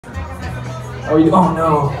Oh, oh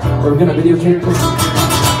no, we're gonna videotape this.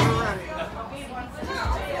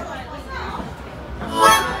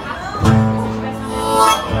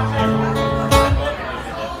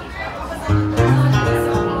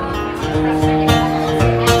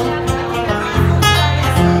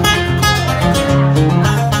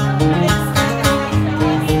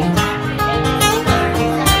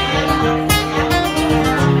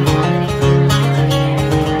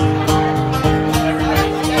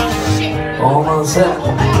 Almost at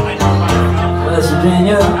West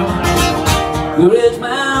Virginia, Blue Ridge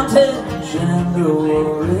Mountain,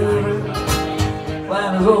 Shenandoah River,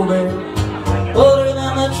 flat as old bear, older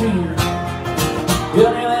than the tree,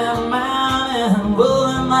 gunning that mountain,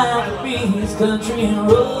 blowing like a beast, country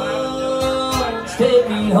and roads take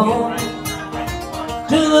me home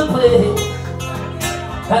to the place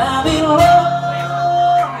I belong.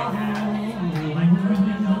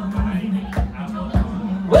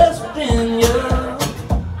 West Virginia,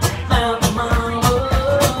 Mountain Mama,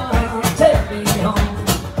 take me home.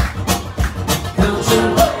 Country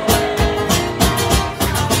road,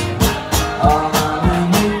 all my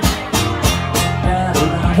memories got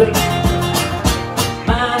around her.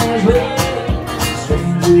 Mine is red,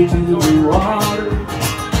 stranger to the water,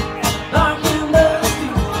 dark and dusty,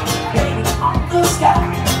 hanging on the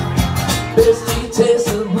sky. Misty taste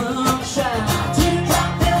of moonshine,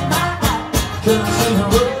 teardrop in my eye. Country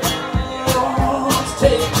road,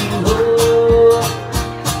 take me home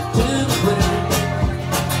to the place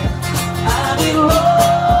I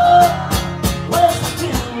belong. West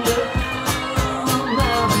Virginia,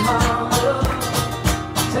 Mountain Mama,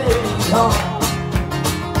 take me home.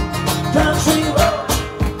 Country road,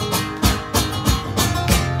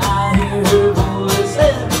 I hear her voice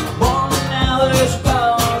every morning now where she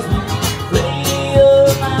calls me. Radio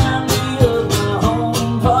remind me of my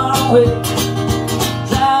home far away.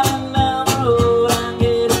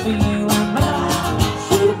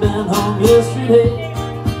 Yesterday,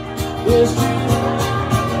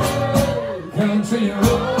 country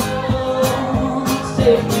roads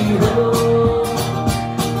take me home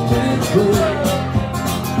to the place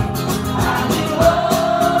I belong.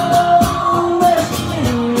 West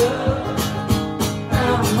Virginia,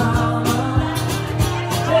 Mountain Mama,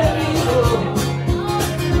 take me home.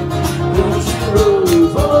 Country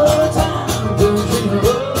roads all the time, country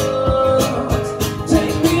roads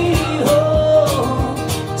take me home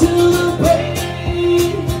to the place.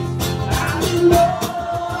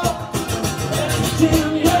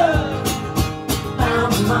 Virginia,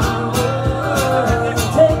 Mountain Mama,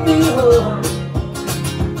 take me home.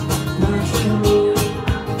 Country road,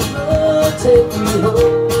 oh, take me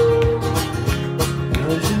home.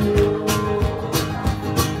 Country road,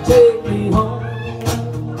 take me home.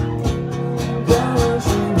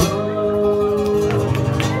 Country road.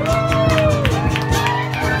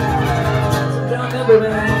 John Denver,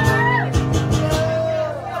 man.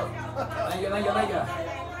 Thank you, thank you, thank you.